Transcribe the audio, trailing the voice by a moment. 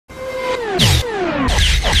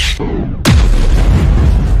Hey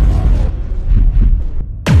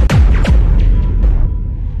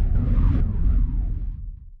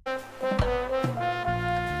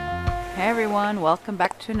everyone, welcome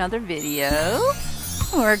back to another video.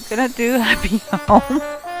 We're gonna do Happy Home.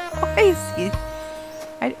 Why is he?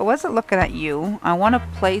 I wasn't looking at you. I want a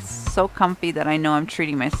place so comfy that I know I'm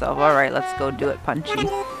treating myself. Alright, let's go do it, Punchy.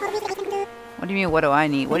 What do you mean, what do I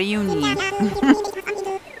need? What do you need?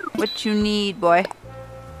 What you need, boy?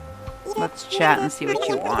 Let's chat and see what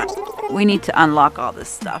you want. We need to unlock all this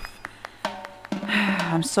stuff.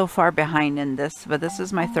 I'm so far behind in this, but this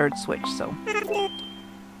is my third switch, so...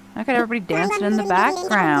 Look at everybody dancing in the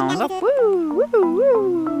background. Look, woo, woo,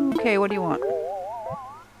 woo. Okay, what do you want?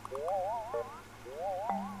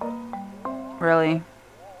 Really?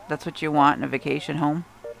 That's what you want in a vacation home?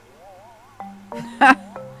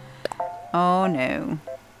 Oh no.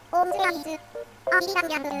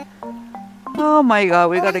 Oh my god,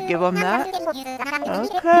 we gotta give them that?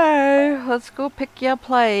 Okay, let's go pick you a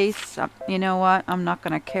place. You know what? I'm not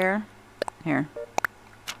gonna care. Here.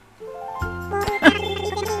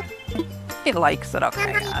 He likes it,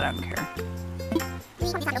 okay. I don't care.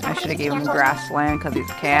 I should have gave him grassland because he's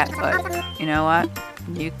a cat, but you know what?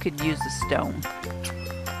 You could use a stone.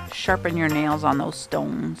 Sharpen your nails on those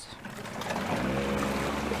stones.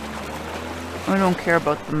 I don't care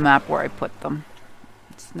about the map where I put them.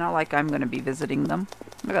 It's not like I'm going to be visiting them.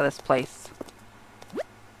 Look at this place.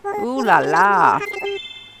 Ooh la la.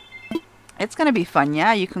 It's going to be fun,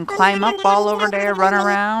 yeah? You can climb up all over there, run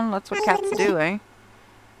around. That's what cats do, eh?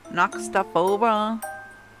 Knock stuff over.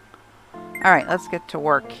 Alright, let's get to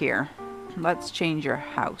work here. Let's change your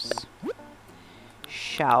house.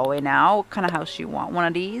 Shall we now? What kind of house you want? One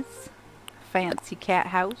of these? Fancy cat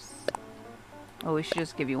house? Oh, we should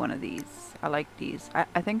just give you one of these. I like these.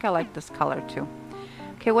 I think I like this color too.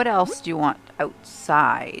 Okay, what else do you want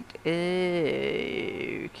outside?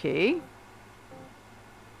 Okay.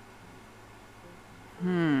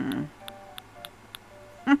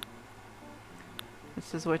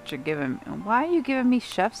 This is what you're giving me. Why are you giving me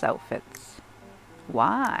chef's outfits?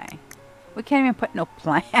 Why? We can't even put no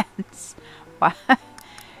plants. Why?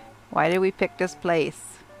 Why did we pick this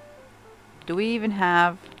place? Do we even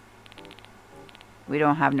have... We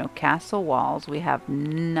don't have no castle walls. We have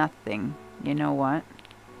nothing. You know what?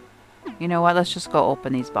 You know what? Let's just go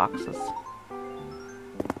open these boxes.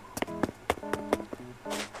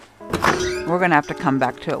 We're going to have to come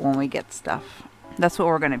back to it when we get stuff. That's what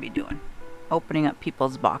we're going to be doing. Opening up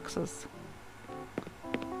people's boxes.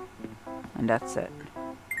 And that's it.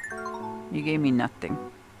 You gave me nothing.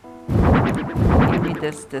 You gave me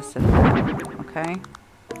this, and that. Okay?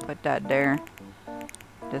 Put that there.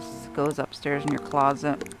 This goes upstairs in your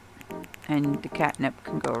closet. And the catnip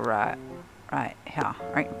can go right here.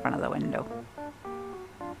 Right in front of the window.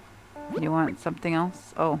 You want something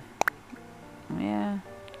else? Oh. Yeah.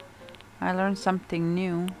 I learned something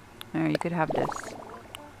new. There, you could have this.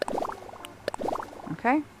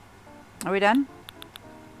 Okay. Are we done?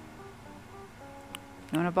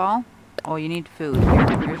 You want a ball? Oh, you need food.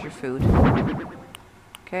 Here's your food.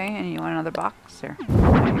 Okay, and you want another box? There.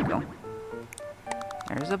 There you go.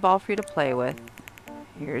 There's a ball for you to play with.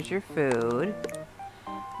 Here's your food.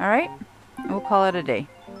 Alright. We'll call it a day.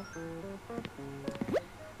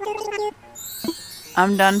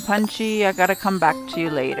 I'm done, Punchy. I gotta come back to you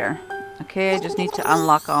later. Okay, I just need to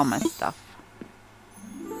unlock all my stuff.